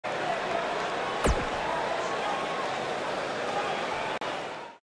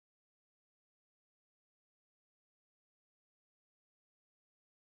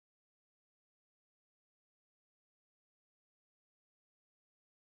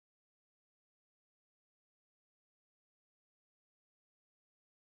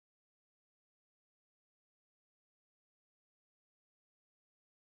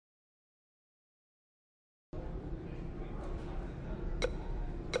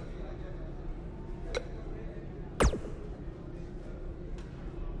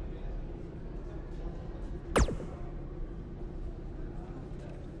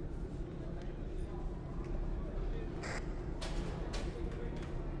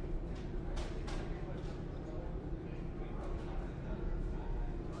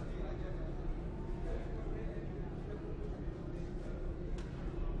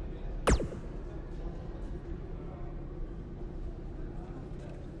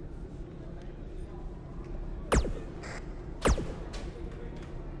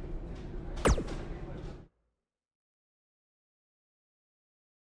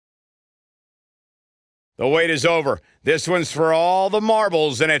The wait is over. This one's for all the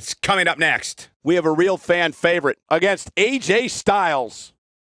marbles, and it's coming up next. We have a real fan favorite against AJ Styles.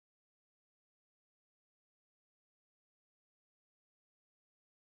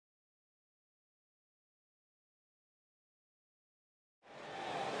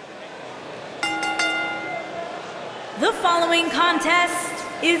 The following contest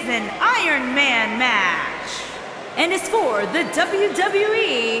is an Iron Man match and is for the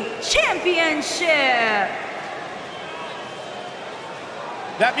WWE Championship.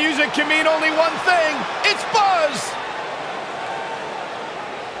 That music can mean only one thing. It's Buzz!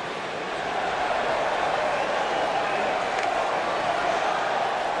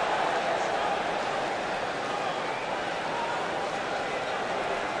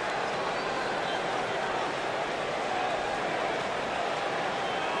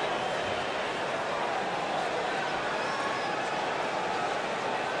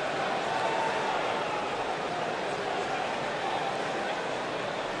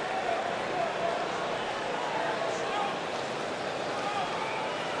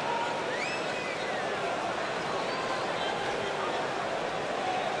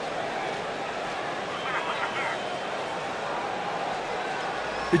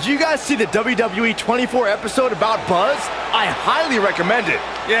 Did you guys see the WWE 24 episode about Buzz? I highly recommend it.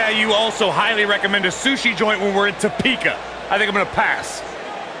 Yeah, you also highly recommend a sushi joint when we're in Topeka. I think I'm gonna pass.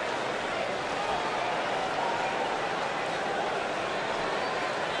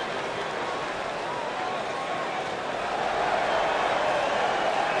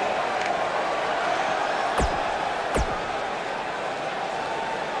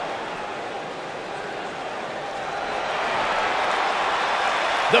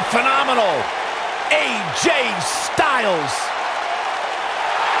 The phenomenal AJ Styles.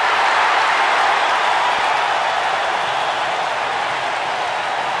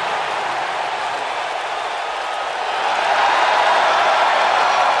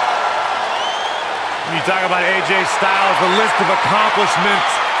 When you talk about AJ Styles, the list of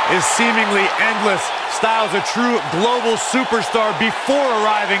accomplishments is seemingly endless. Styles a true global superstar before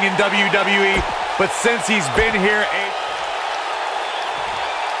arriving in WWE, but since he's been here,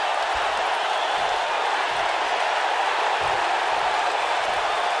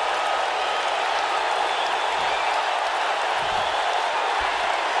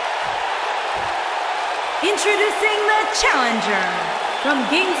 Introducing the challenger from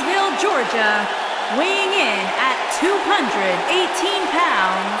Gainesville, Georgia, weighing in at 218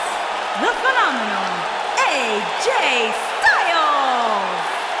 pounds, the phenomenal AJ Styles.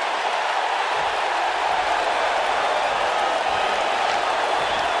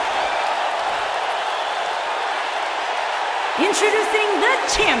 Introducing the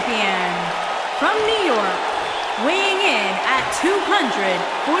champion from New York, weighing in at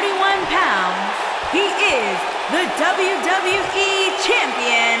 241 pounds, he is the WWE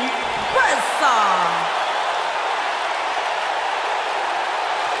Champion, Buzzsaw.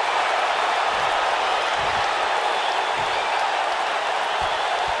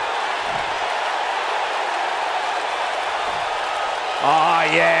 Ah,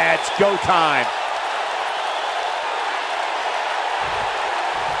 yeah, it's go time.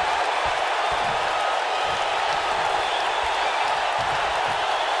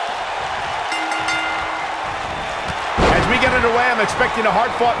 As we get underway, I'm expecting a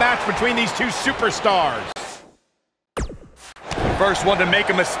hard-fought match between these two superstars. the first one to make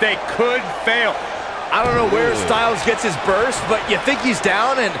a mistake could fail. I don't know where Styles gets his burst, but you think he's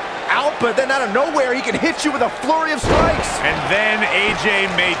down and out, but then out of nowhere, he can hit you with a flurry of strikes. And then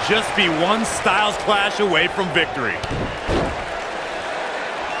AJ may just be one Styles clash away from victory.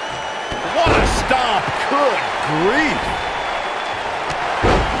 What a stomp! Good grief.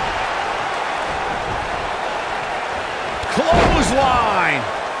 Clothesline!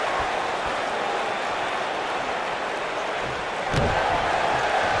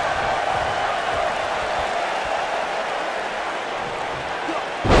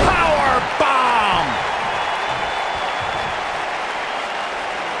 Power bomb!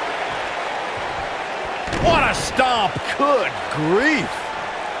 What a stomp! Good grief.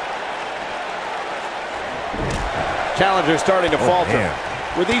 Challenger starting to falter.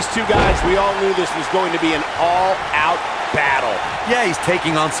 With these two guys, we all knew this was going to be an all-out battle. Yeah, he's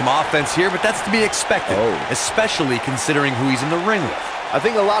taking on some offense here, but that's to be expected, especially considering who he's in the ring with. I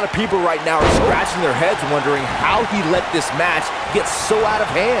think a lot of people right now are scratching their heads wondering how he let this match get so out of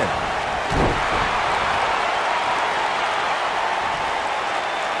hand.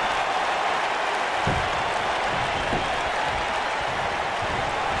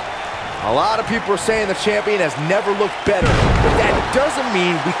 A lot of people are saying the champion has never looked better, but that doesn't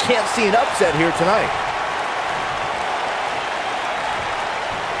mean we can't see an upset here tonight.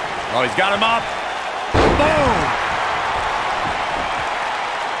 Oh, he's got him up. Boom!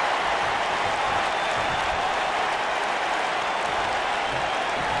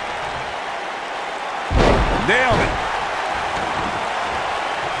 Nailed it.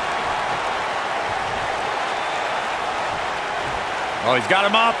 Oh, he's got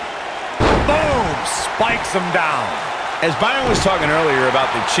him up. Boom! Spikes him down. As Byron was talking earlier about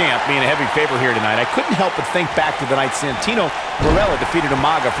the champ being a heavy favorite here tonight, I couldn't help but think back to the night Santino Marella defeated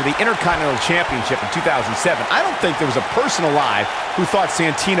Umaga for the Intercontinental Championship in 2007. I don't think there was a person alive who thought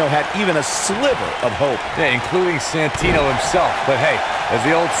Santino had even a sliver of hope. Yeah, including Santino himself. But hey, as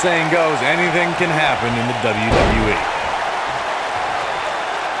the old saying goes, anything can happen in the WWE.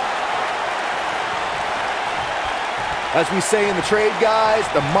 As we say in the trade, guys,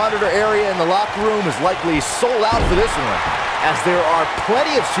 the monitor area in the locker room is likely sold out for this one, as there are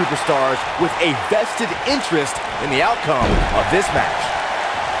plenty of superstars with a vested interest in the outcome of this match.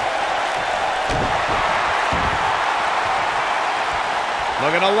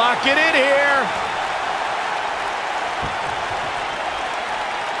 Looking to lock it in here.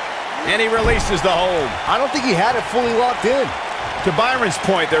 And he releases the hold. I don't think he had it fully locked in. To Byron's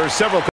point, there are several